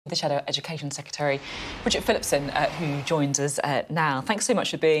the Shadow Education Secretary, Bridget Phillipson, who joins us now. Thanks so much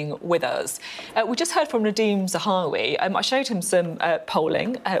for being with us. We just heard from Nadeem Zahawi. I showed him some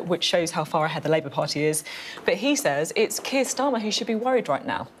polling, which shows how far ahead the Labour Party is, but he says it's Keir Starmer who should be worried right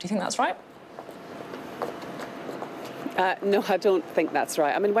now. Do you think that's right? No, I don't think that's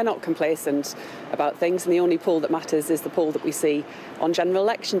right. I mean, we're not complacent about things, and the only poll that matters is the poll that we see on general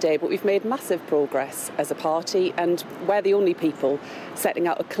election day. But we've made massive progress as a party, and we're the only people setting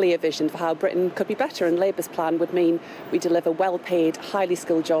out a clear vision for how Britain could be better. And Labour's plan would mean we deliver well-paid, highly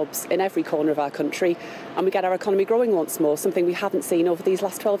skilled jobs in every corner of our country, and we get our economy growing once more, something we haven't seen over these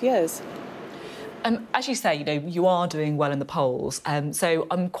last 12 years. As you say, you are doing well in the polls, so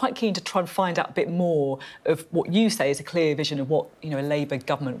I'm quite keen to try and find out a bit more of what you say is a clear vision of what, a Labour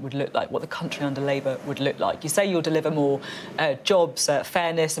government would look like, what the country under Labour would look like. You say you'll deliver more jobs,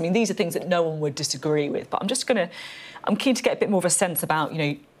 fairness. I mean, these are things that no one would disagree with, but I'm keen to get a bit more of a sense about,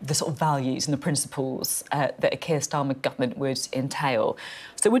 the sort of values and the principles that a Keir Starmer government would entail.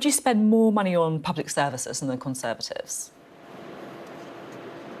 So would you spend more money on public services than the Conservatives?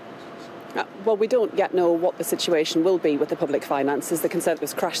 Well, we don't yet know what the situation will be with the public finances. The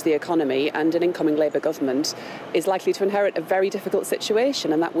Conservatives crashed the economy, and an incoming Labour government is likely to inherit a very difficult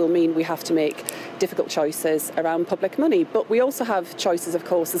situation, and that will mean we have to make difficult choices around public money. But we also have choices, of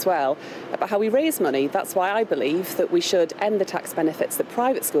course, as well, about how we raise money. That's why I believe that we should end the tax benefits that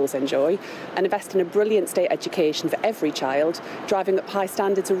private schools enjoy and invest in a brilliant state education for every child, driving up high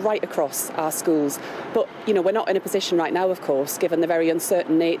standards right across our schools. But, we're not in a position right now, of course, given the very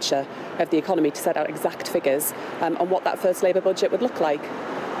uncertain nature of the economy, to set out exact figures on what that first Labour budget would look like.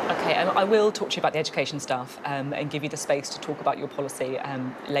 OK, I will talk to you about the education stuff and give you the space to talk about your policy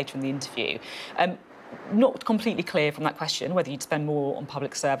later in the interview. Not completely clear from that question whether you'd spend more on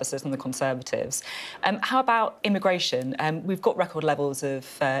public services than the Conservatives. How about immigration? We've got record levels of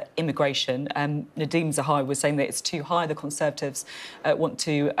immigration. Nadeem Zahawi was saying that it's too high. The Conservatives want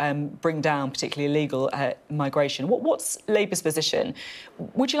to bring down particularly illegal migration. What's Labour's position?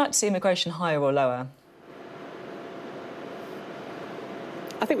 Would you like to see immigration higher or lower?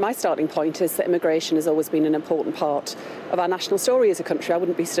 I think my starting point is that immigration has always been an important part of our national story as a country. I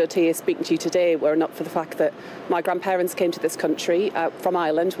wouldn't be stood here speaking to you today were it not for the fact that my grandparents came to this country from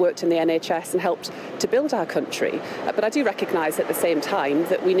Ireland, worked in the NHS and helped to build our country. But I do recognise at the same time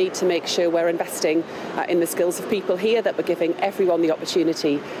that we need to make sure we're investing in the skills of people here, that we're giving everyone the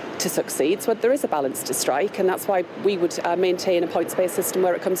opportunity to succeed. So there is a balance to strike, and that's why we would maintain a points-based system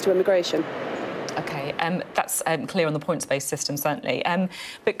where it comes to immigration. OK, that's clear on the points-based system, certainly.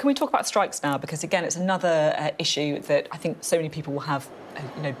 But can we talk about strikes now? Because, again, it's another issue that I think so many people will have,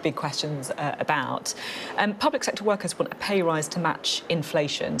 big questions about. Public sector workers want a pay rise to match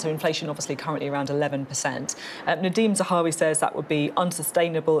inflation. So inflation, obviously, currently around 11%. Nadeem Zahawi says that would be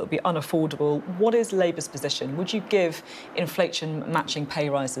unsustainable, it would be unaffordable. What is Labour's position? Would you give inflation-matching pay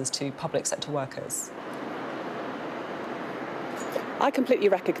rises to public sector workers? I completely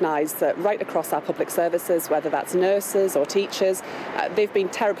recognise that right across our public services, whether that's nurses or teachers, they've been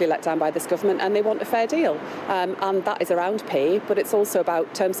terribly let down by this government and they want a fair deal. And that is around pay, but it's also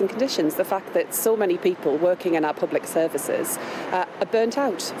about terms and conditions. The fact that so many people working in our public services are burnt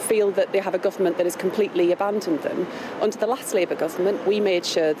out, feel that they have a government that has completely abandoned them. Under the last Labour government, we made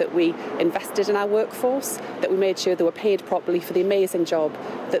sure that we invested in our workforce, that we made sure they were paid properly for the amazing job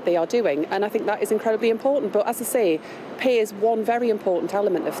that they are doing. And I think that is incredibly important. But as I say, pay is one very important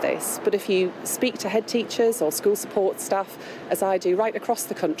element of this. But if you speak to head teachers or school support staff, as I do, right across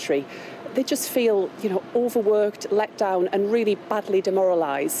the country, they just feel, overworked, let down and really badly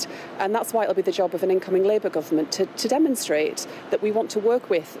demoralised. And that's why it'll be the job of an incoming Labour government to demonstrate that we want to work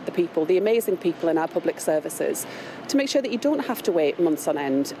with the people, the amazing people in our public services, to make sure that you don't have to wait months on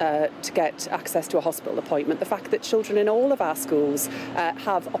end to get access to a hospital appointment. The fact that children in all of our schools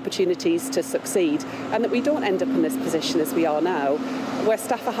have opportunities to succeed, and that we don't end up in this position as we are now, where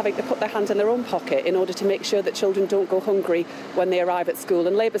staff are having to put their hand in their own pocket in order to make sure that children don't go hungry when they arrive at school.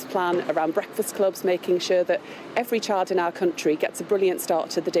 And Labour's plan around breakfast clubs, making sure that every child in our country gets a brilliant start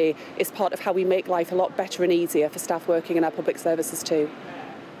to the day, is part of how we make life a lot better and easier for staff working in our public services too.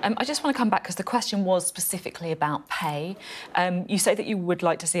 I just want to come back because the question was specifically about pay. You say that you would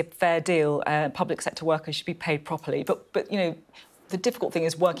like to see a fair deal. Public sector workers should be paid properly, but the difficult thing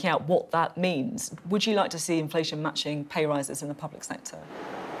is working out what that means. Would you like to see inflation matching pay rises in the public sector?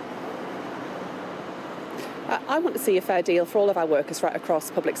 I want to see a fair deal for all of our workers right across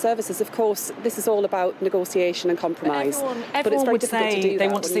public services. Of course, this is all about negotiation and compromise. But everyone would say they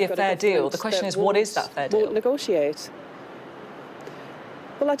want to see a fair deal. The question is, what is that fair deal? Won't negotiate.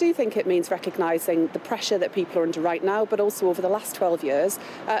 Well, I do think it means recognising the pressure that people are under right now, but also over the last 12 years,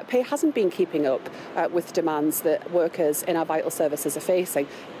 pay hasn't been keeping up with demands that workers in our vital services are facing.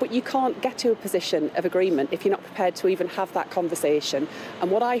 But you can't get to a position of agreement if you're not prepared to even have that conversation. And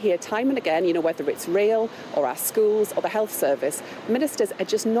what I hear time and again, whether it's rail or our schools or the health service, ministers are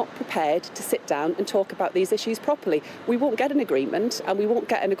just not prepared to sit down and talk about these issues properly. We won't get an agreement and we won't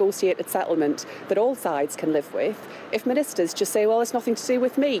get a negotiated settlement that all sides can live with if ministers just say, well, it's nothing to do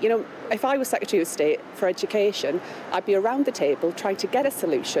with me. If I was Secretary of State for Education, I'd be around the table trying to get a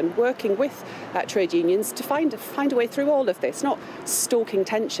solution, working with trade unions to find a way through all of this, not stoking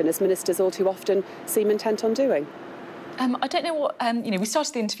tension as ministers all too often seem intent on doing. I don't know what, we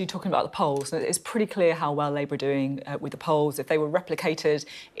started the interview talking about the polls, and it's pretty clear how well Labour are doing with the polls. If they were replicated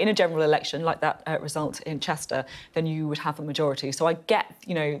in a general election like that result in Chester, then you would have a majority. So I get,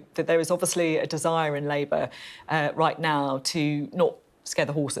 that there is obviously a desire in Labour right now to not scare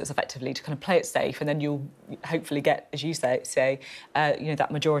the horses, effectively, to kind of play it safe, and then you'll hopefully get, as you say,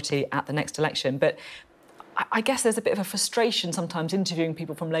 that majority at the next election. But I guess there's a bit of a frustration sometimes interviewing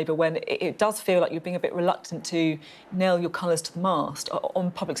people from Labour when it does feel like you're being a bit reluctant to nail your colours to the mast.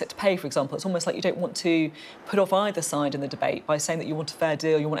 On public sector pay, for example, it's almost like you don't want to put off either side in the debate by saying that you want a fair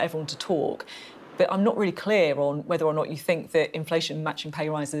deal, you want everyone to talk. But I'm not really clear on whether or not you think that inflation matching pay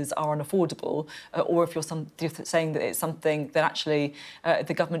rises are unaffordable, or if you're saying that it's something that actually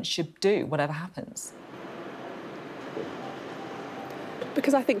the government should do, whatever happens.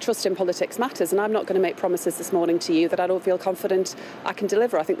 Because I think trust in politics matters, and I'm not going to make promises this morning to you that I don't feel confident I can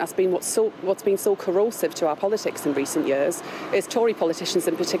deliver. I think that's been what's been so corrosive to our politics in recent years, is Tory politicians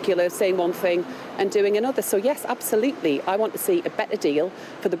in particular saying one thing and doing another. So yes, absolutely, I want to see a better deal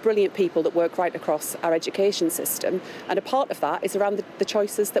for the brilliant people that work right across our education system, and a part of that is around the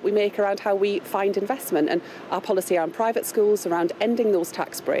choices that we make around how we find investment, and our policy around private schools, around ending those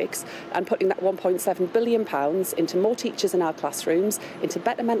tax breaks and putting that £1.7 billion into more teachers in our classrooms, into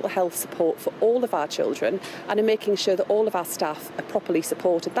better mental health support for all of our children, and in making sure that all of our staff are properly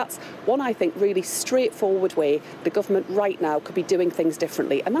supported. That's one, I think, really straightforward way the government right now could be doing things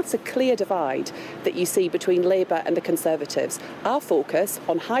differently, and that's a clear divide that you see between Labour and the Conservatives. Our focus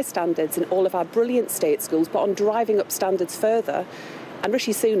on high standards in all of our brilliant state schools, but on driving up standards further. And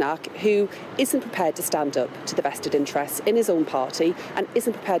Rishi Sunak, who isn't prepared to stand up to the vested interests in his own party and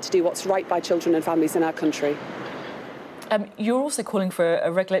isn't prepared to do what's right by children and families in our country. You're also calling for a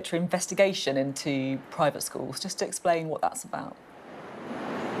regulatory investigation into private schools. Just to explain what that's about.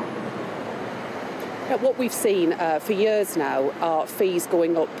 What we've seen for years now are fees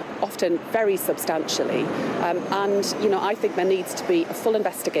going up, often very substantially, and I think there needs to be a full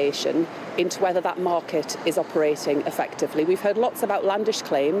investigation into whether that market is operating effectively. We've heard lots of outlandish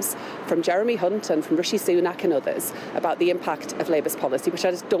claims from Jeremy Hunt and from Rishi Sunak and others about the impact of Labour's policy, which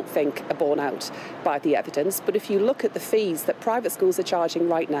I just don't think are borne out by the evidence. But if you look at the fees that private schools are charging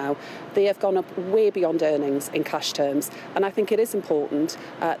right now, they have gone up way beyond earnings in cash terms, and I think it is important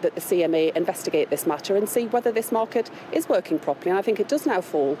that the CMA investigate this matter and see whether this market is working properly. And I think it does now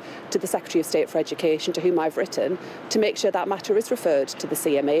fall to the Secretary of State for Education, to whom I've written, to make sure that matter is referred to the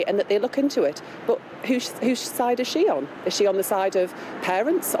CMA and that they look into it. But whose side is she on? Is she on the side of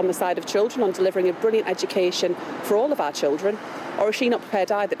parents, on the side of children, on delivering a brilliant education for all of our children? Or is she not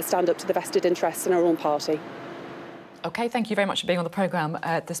prepared either to stand up to the vested interests in her own party? OK, thank you very much for being on the programme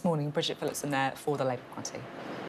this morning. Bridget Phillipson there for the Labour Party.